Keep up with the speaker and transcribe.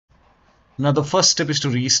Now the first step is to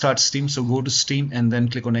restart Steam. So go to Steam and then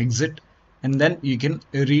click on exit, and then you can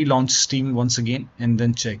relaunch Steam once again and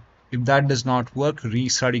then check. If that does not work,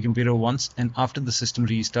 restart your computer once, and after the system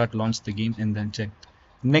restart, launch the game and then check.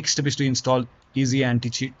 Next step is to install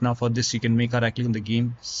EasyAntiCheat. Now for this, you can make a right click on the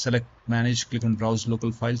game, select manage, click on browse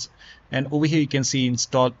local files, and over here you can see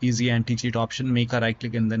install EasyAntiCheat option. Make a right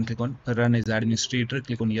click and then click on run as administrator,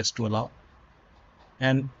 click on yes to allow,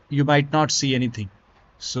 and you might not see anything.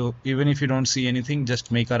 So even if you don't see anything,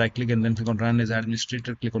 just make a right click and then click on run as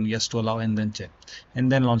administrator, click on yes to allow, and then check,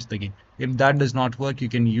 and then launch the game. If that does not work, you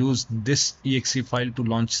can use this exe file to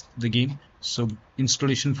launch the game. So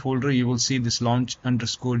installation folder, you will see this launch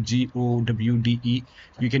underscore GOWDE.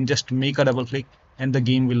 You can just make a double click and the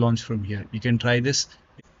game will launch from here. You can try this.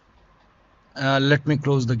 Let me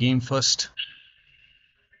close the game first.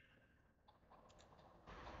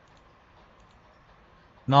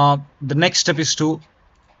 Now the next step is to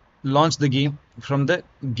launch the game from the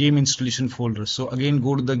game installation folder. So again,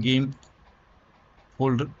 go to the game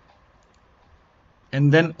folder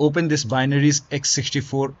and then open this binaries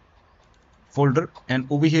x64 folder, and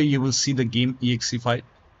over here you will see the game exe file.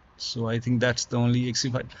 So I think that's the only exe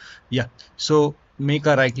file. Yeah, so make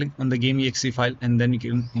a right click on the game exe file, and then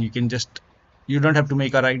you can just, you don't have to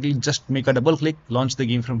make a right click, just make a double click, launch the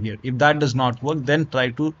game from here. If that does not work, then try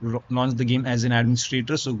to launch the game as an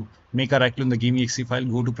administrator. So make a right click on the game exe file,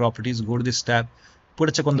 go to properties, go to this tab, put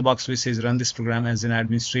a check on the box which says run this program as an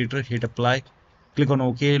administrator, hit apply, click on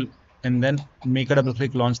OK, and then make a double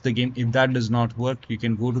click, launch the game. If that does not work, you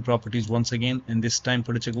can go to properties once again, and this time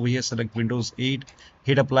put a check over here, select Windows 8,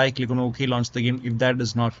 hit apply, click on OK, launch the game. If that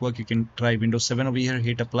does not work, you can try Windows 7 over here,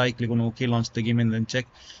 hit apply, click on OK, launch the game, and then check.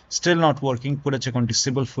 Still not working, put a check on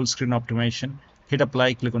disable full screen optimization, hit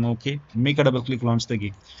apply, click on OK, make a double click, launch the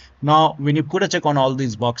game. Now when you put a check on all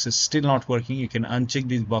these boxes, still not working, you can uncheck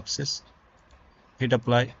these boxes, hit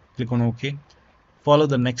apply, click on OK, follow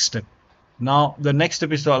the next step. Now the next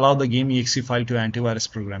step is to allow the game exe file to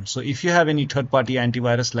antivirus program. So if you have any third-party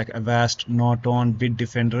antivirus like Avast, Norton,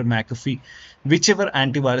 Bitdefender, McAfee, whichever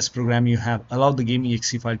antivirus program you have, allow the game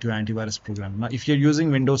exe file to antivirus program. Now if you're using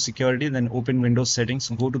Windows security, then open Windows settings,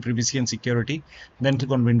 go to privacy and security, then click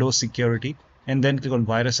on Windows security, and then click on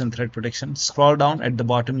virus and threat protection. Scroll down, at the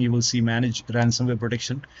bottom you will see manage ransomware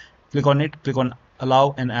protection. Click on it, click on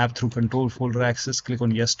allow an app through control folder access, click on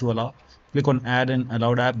yes to allow. Click on add an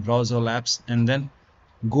allowed app, browse all apps, and then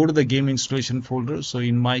go to the game installation folder. So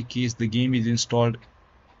in my case, the game is installed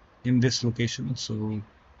in this location. So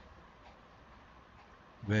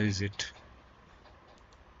where is it?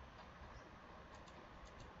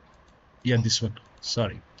 Yeah, this one,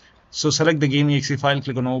 sorry. So select the game exe file,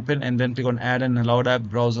 click on open, and then click on add an allowed app,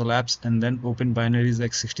 browse all apps, and then open binaries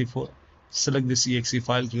x64. Select this exe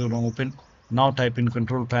file, click on open. Now type in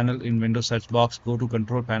control panel in Windows search box, go to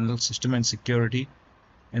control panel, system and security,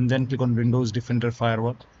 and then click on Windows Defender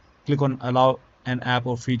Firewall. Click on allow an app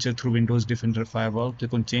or feature through Windows Defender Firewall.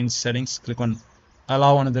 Click on change settings, click on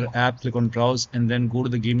allow another app, click on browse, and then go to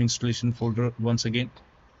the game installation folder once again,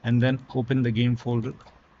 and then open the game folder.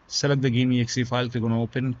 Select the game exe file, click on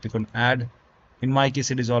open, click on add. In my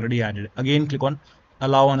case, it is already added. Again, click on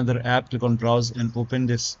allow another app, click on browse, and open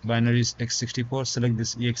this binaries x64. Select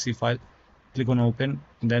this exe file, click on open,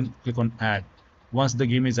 then click on add. Once the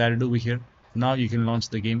game is added over here, now you can launch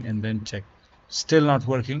the game and then check. Still not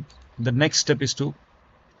working. The next step is to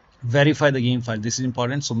verify the game file. This is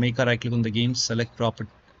important. So make a right click on the game, select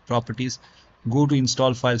properties, go to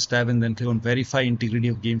install files tab, and then click on verify integrity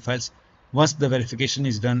of game files. Once the verification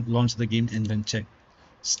is done, launch the game and then check.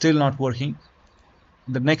 Still not working.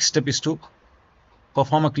 The next step is to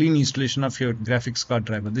perform a clean installation of your graphics card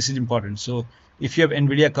driver. This is important. So if you have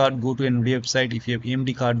NVIDIA card, go to NVIDIA website. If you have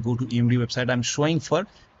AMD card, go to AMD website. I'm showing for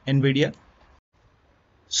NVIDIA.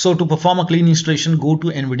 So to perform a clean installation, go to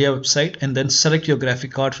NVIDIA website and then select your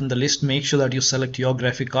graphic card from the list. Make sure that you select your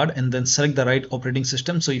graphic card and then select the right operating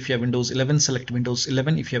system. So if you have Windows 11, select Windows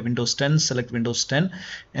 11. If you have Windows 10, select Windows 10,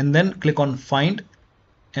 and then click on find.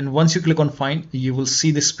 And once you click on find, you will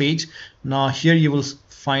see this page. Now here you will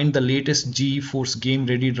find the latest GeForce Game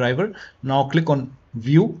Ready driver. Now click on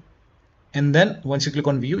view, and then once you click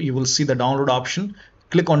on view, you will see the download option.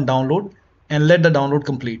 Click on download and let the download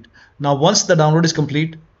complete. Now once the download is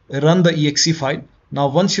complete, run the exe file. Now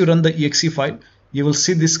once you run the exe file, you will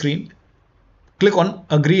see this screen. Click on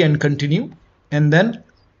agree and continue, and then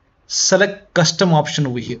select custom option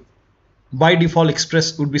over here. By default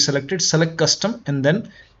express would be selected. Select custom and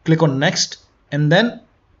then click on next, and then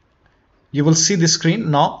you will see this screen.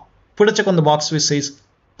 Now put a check on the box which says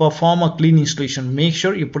perform a clean installation. Make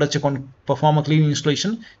sure you put a check on perform a clean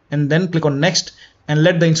installation and then click on next and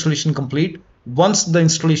let the installation complete. Once the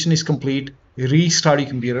installation is complete, restart your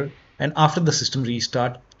computer, and after the system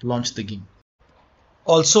restart, launch the game.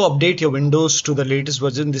 Also update your Windows to the latest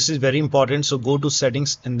version. This is very important. So go to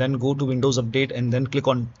settings and then go to Windows update and then click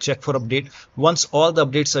on check for update. Once all the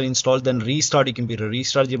updates are installed, then restart your computer.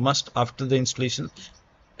 Restart you must after the installation.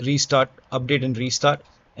 Restart, update and restart,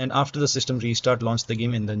 and after the system restart, launch the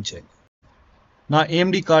game and then check. Now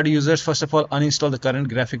AMD card users, first of all uninstall the current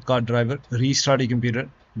graphic card driver, restart your computer,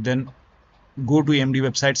 then go to AMD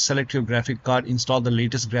website, select your graphic card, install the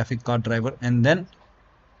latest graphic card driver, and then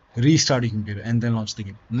restart your computer and then launch the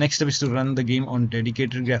game. Next step is to run the game on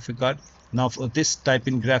dedicated graphic card. Now for this, type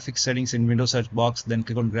in graphics settings in Windows search box, then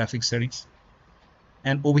click on graphics settings,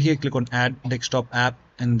 and over here click on add desktop app,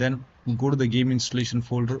 and then go to the game installation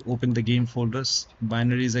folder, open the game folders,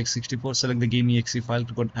 binaries x64, select the game exe file,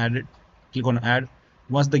 click on add it, click on add.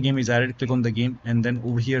 Once the game is added, click on the game, and then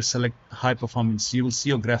over here select high performance. You will see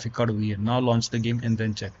your graphic card over here. Now launch the game and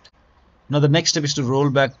then check. Now the next step is to roll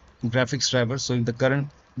back graphics driver. So if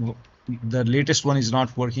the latest one is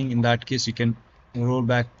not working, in that case you can roll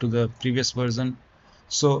back to the previous version.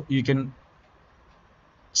 So you can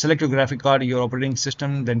select your graphic card, your operating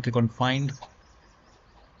system, then click on find,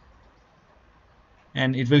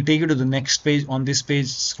 and it will take you to the next page. On this page,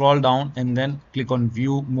 scroll down and then click on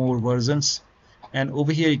view more versions, and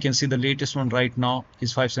over here you can see the latest one right now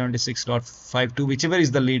is 576.52, whichever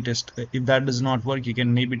is the latest. If that does not work, you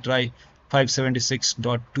can maybe try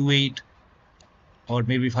 576.28 or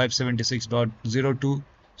maybe 576.02.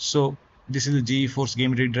 so this is the GeForce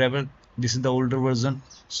Game Ready driver. This is the older version,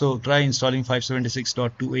 so try installing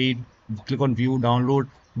 576.28, click on view download.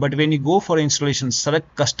 But when you go for installation,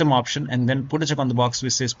 select custom option and then put a check on the box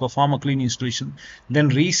which says perform a clean installation, then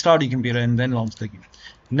restart your computer and then launch the game.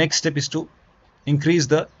 Next step is to increase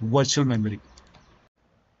the virtual memory.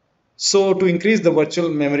 So to increase the virtual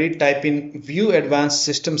memory, type in view advanced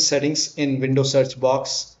system settings in Windows search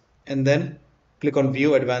box and then click on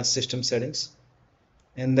view advanced system settings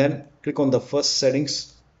and then click on the first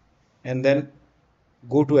settings and then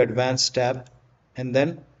go to advanced tab and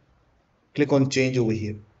then click on change over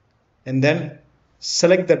here and then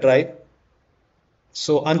select the drive.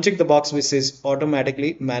 So uncheck the box which says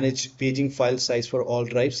automatically manage paging file size for all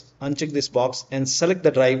drives. Uncheck this box and select the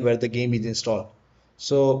drive where the game is installed.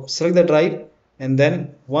 So select the drive, and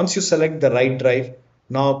then once you select the right drive,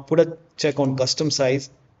 now put a check on custom size,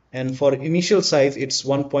 and for initial size it's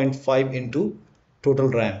 1.5 into total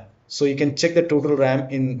RAM. So you can check the total RAM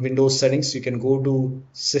in Windows settings. You can go to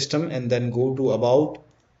system and then go to about,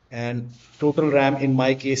 and total RAM in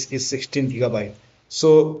my case is 16 GB.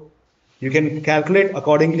 So you can calculate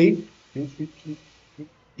accordingly.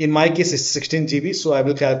 In my case it's 16 GB, so I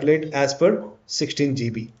will calculate as per 16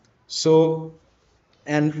 GB. So,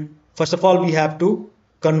 and first of all we have to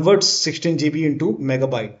convert 16 GB into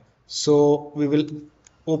megabyte. So we will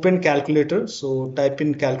open calculator. So type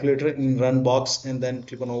in calculator in run box and then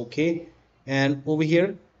click on OK, and over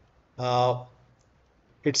here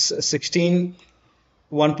it's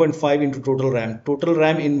 1.5 into total RAM. Total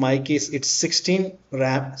RAM in my case it's 16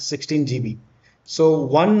 GB. So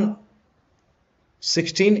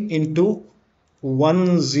 116 into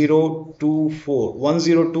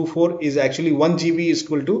 1024 is actually 1 GB is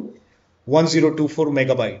equal to 1024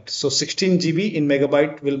 megabyte. So 16 GB in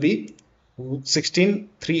megabyte will be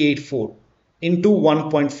 16384 into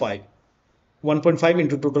 1.5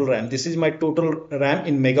 into total RAM. This is my total RAM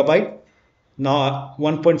in megabyte. Now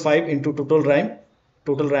 1.5 into total RAM,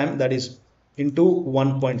 that is into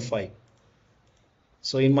 1.5.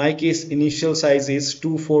 So in my case initial size is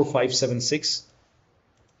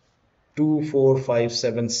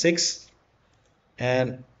 24576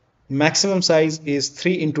 and maximum size is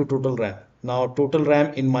 3 into total RAM. Now total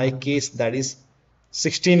RAM in my case that is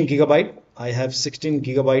 16 GB. I have 16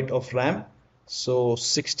 GB of RAM. So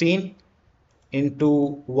 16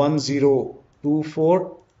 into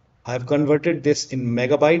 1024. I have converted this in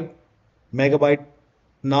megabyte.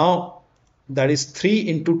 Now that is 3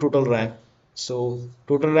 into total RAM. So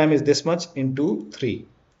total RAM is this much into 3.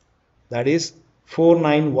 That is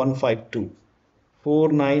 49152.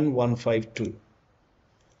 49152.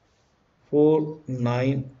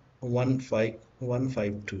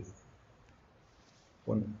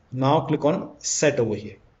 Now click on set over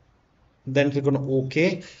here. Then click on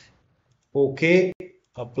OK. OK.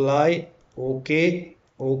 Apply. OK.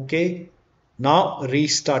 OK. Now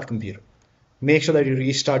restart computer. Make sure that you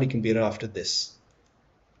restart your computer after this.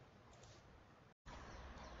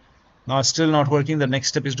 Now still not working. The next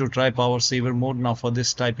step is to try power saver mode. Now for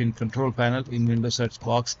this, type in control panel in Windows search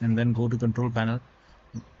box and then go to control panel,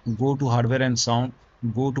 go to hardware and sound,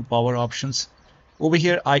 go to power options. Over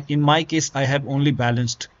here, in my case I have only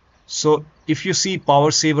balanced. So if you see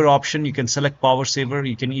power saver option, you can select power saver.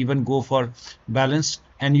 You can even go for balanced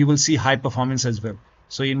and you will see high performance as well.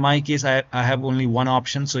 So in my case, I have only one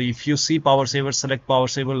option. So if you see power saver, select power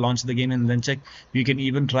saver, launch the game and then check. You can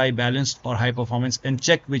even try balanced or high performance and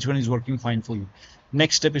check which one is working fine for you.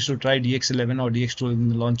 Next step is to try DX11 or DX12 in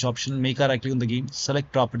the launch option. Make a right click on the game,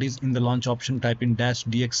 select properties in the launch option, type in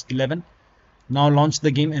 -DX11. Now launch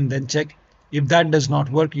the game and then check. If that does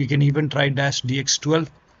not work, you can even try -DX12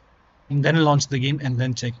 and then launch the game and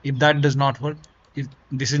then check. If that does not work, if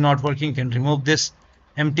this is not working, you can remove this,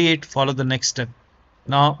 empty it, follow the next step.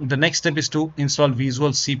 Now the next step is to install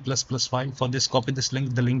Visual C++ file. For this, copy this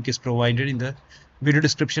link. The link is provided in the video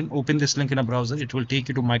description. Open this link in a browser. It will take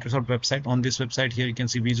you to Microsoft website. On this website here you can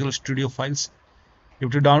see Visual Studio files. You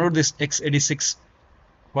have to download this x86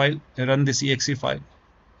 file, run this exe file,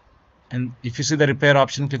 and if you see the repair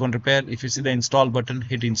option, click on repair. If you see the install button,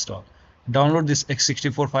 hit install. Download this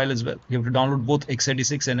x64 file as well. You have to download both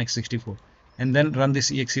x86 and x64 and then run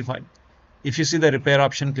this exe file. If you see the repair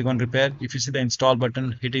option, click on repair. If you see the install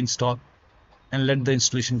button, hit install and let the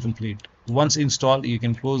installation complete. Once installed, you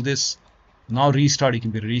can close this. Now restart your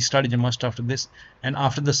computer. Restart is a must after this, and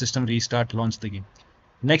after the system restart, launch the game.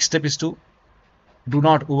 Next step is to do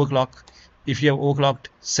not overclock. If you have overclocked,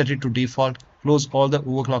 set it to default. Close all the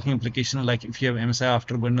overclocking application, like if you have MSI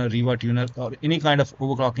Afterburner, Riva Tuner or any kind of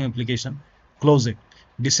overclocking application, close it.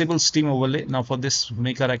 Disable Steam overlay. Now for this,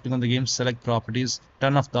 make a right click on the game, select properties,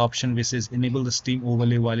 turn off the option which says enable the Steam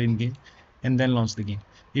overlay while in game, and then launch the game.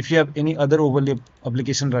 If you have any other overlay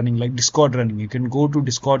application running, like Discord running, you can go to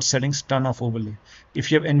Discord settings, turn off overlay.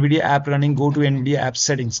 If you have NVIDIA app running, go to NVIDIA app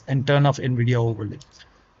settings and turn off NVIDIA overlay,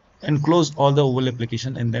 and close all the overlay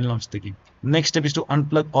application and then launch the game. Next step is to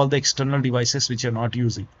unplug all the external devices which you're not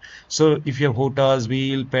using. So if you have hotas,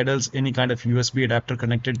 wheel, pedals, any kind of USB adapter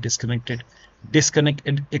connected, disconnect it. Disconnect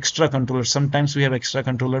an extra controller. Sometimes we have extra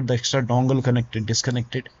controller, the extra dongle connected,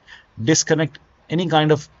 disconnect it. Disconnect any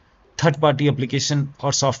kind of third-party application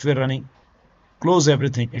or software running. Close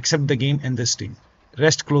everything except the game and the Steam.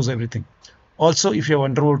 Rest, close everything. Also, if you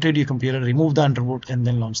have undervolted your computer, remove the undervolt and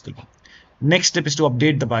then launch the game. Next step is to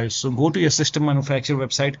update the BIOS. So go to your system manufacturer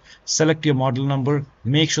website, select your model number,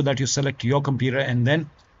 make sure that you select your computer and then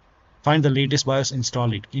find the latest BIOS,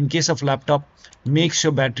 install it. In case of laptop, make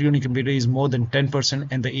sure battery on your computer is more than 10%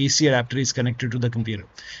 and the AC adapter is connected to the computer.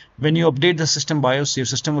 When you update the system BIOS, your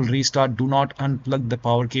system will restart. Do not unplug the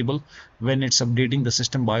power cable when it's updating the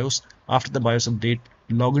system BIOS. After the BIOS update,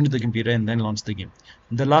 log into the computer and then launch the game.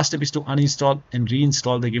 The last step is to uninstall and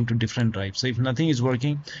reinstall the game to different drives. So if nothing is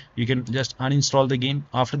working, you can just uninstall the game.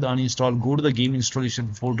 After the uninstall, go to the game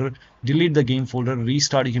installation folder, delete the game folder,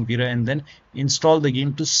 restart your computer and then install the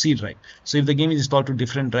game to C drive. So if the game is installed to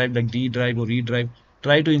different drive like D drive or E drive,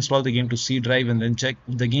 try to install the game to C drive and then check.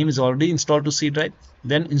 If the game is already installed to C drive,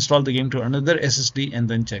 then install the game to another SSD and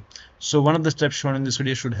then check. So one of the steps shown in this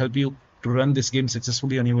video should help you to run this game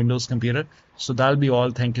successfully on your Windows computer. So that'll be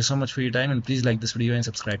all. Thank you so much for your time, and please like this video and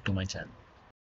subscribe to my channel.